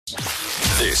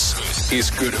This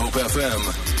is Good Hope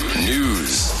FM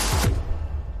News.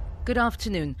 Good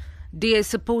afternoon. DA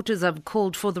supporters have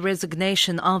called for the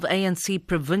resignation of ANC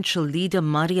provincial leader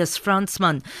Marius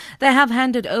Fransman. They have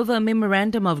handed over a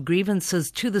memorandum of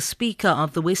grievances to the Speaker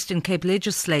of the Western Cape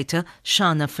legislature,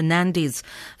 Sharna Fernandez.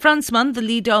 Fransman, the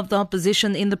leader of the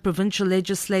opposition in the provincial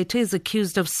legislature, is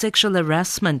accused of sexual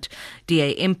harassment.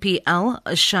 DA MP Al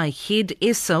Shahid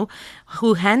Esso,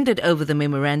 who handed over the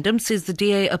memorandum, says the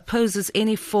DA opposes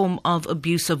any form of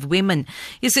abuse of women.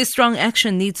 He says strong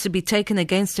action needs to be taken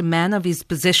against a man of his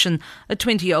position. A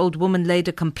 20-year-old woman laid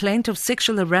a complaint of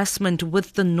sexual harassment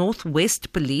with the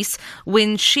Northwest Police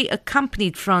when she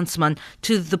accompanied Fransman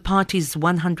to the party's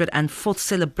 104th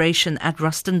celebration at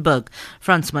Rustenburg.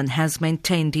 Fransman has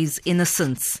maintained his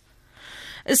innocence.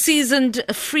 A seasoned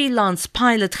freelance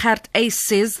pilot, Gert Ace,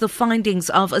 says the findings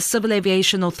of a Civil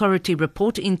Aviation Authority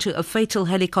report into a fatal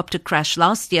helicopter crash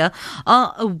last year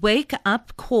are a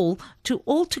wake-up call to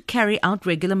all to carry out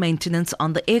regular maintenance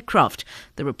on the aircraft.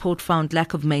 The report found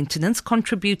lack of maintenance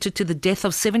contributed to the death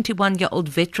of 71-year-old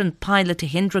veteran pilot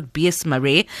Hendrik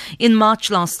Beesmare in March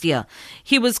last year.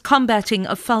 He was combating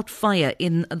a veld fire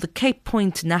in the Cape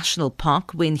Point National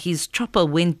Park when his chopper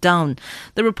went down.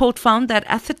 The report found that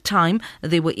at the time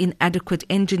there were inadequate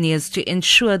engineers to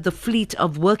ensure the fleet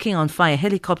of working on fire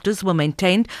helicopters were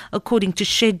maintained according to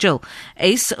schedule.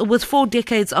 Ace, with 4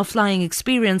 decades of flying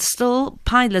experience, still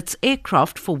pilots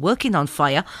aircraft for working on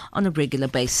fire on a regular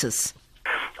basis.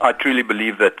 I truly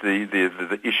believe that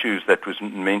the issues that was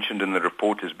mentioned in the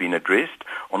report has been addressed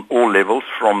on all levels,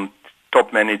 from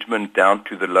top management down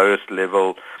to the lowest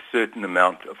level. Certain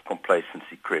amount of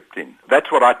complacency crept in. That's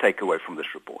what I take away from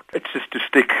this report. It's just to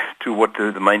stick to what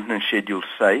the maintenance schedules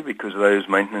say, because those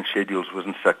maintenance schedules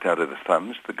wasn't sucked out of the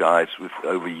thumbs. The guys with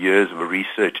over years of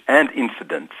research and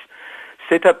incidents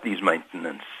set up these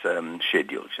maintenance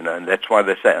schedules, and that's why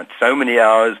they say at so many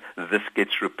hours this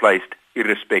gets replaced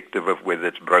irrespective of whether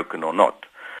it's broken or not.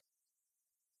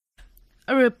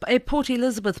 A Port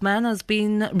Elizabeth man has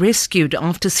been rescued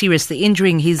after seriously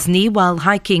injuring his knee while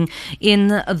hiking in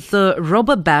the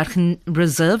Robberberg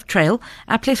Reserve Trail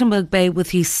at Plettenberg Bay with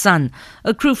his son.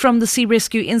 A crew from the Sea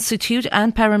Rescue Institute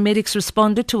and paramedics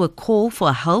responded to a call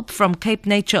for help from Cape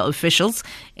Nature officials.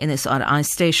 NSRI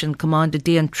Station Commander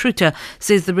Dean Truter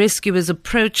says the rescuers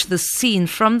approached the scene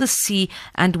from the sea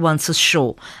and once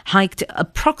ashore, hiked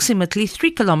approximately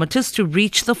 3 kilometers to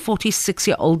reach the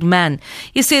 46-year-old man.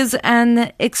 He says an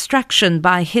extraction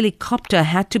by helicopter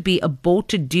had to be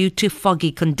aborted due to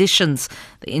foggy conditions.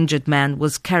 The injured man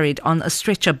was carried on a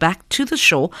stretcher back to the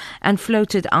shore and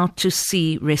floated out to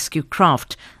sea rescue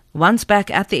craft. Once back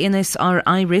at the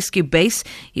NSRI rescue base,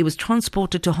 he was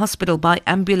transported to hospital by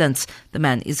ambulance. The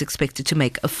man is expected to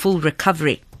make a full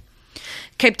recovery.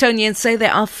 Cape Townians say they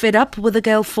are fed up with the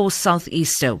gale force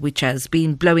southeaster, which has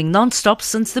been blowing non-stop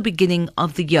since the beginning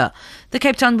of the year. The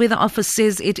Cape Town Weather Office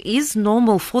says it is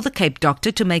normal for the Cape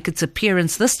Doctor to make its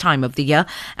appearance this time of the year,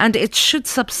 and it should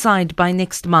subside by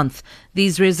next month.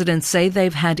 These residents say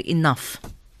they've had enough.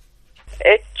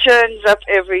 It churns up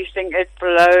everything, it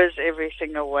blows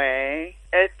everything away.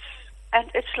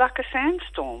 It's like a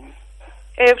sandstorm.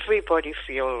 Everybody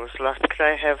feels like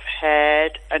they have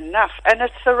had enough. And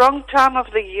it's the wrong time of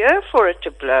the year for it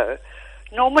to blow.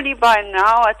 Normally by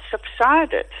now it's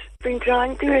subsided. I've been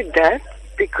trying to adapt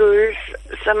because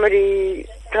somebody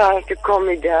tried to calm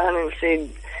me down and said,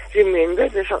 remember,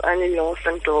 this will only last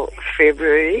until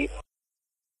February.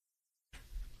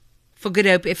 For Good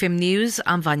Hope FM News,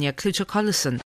 I'm Vanya Klucher-Collison.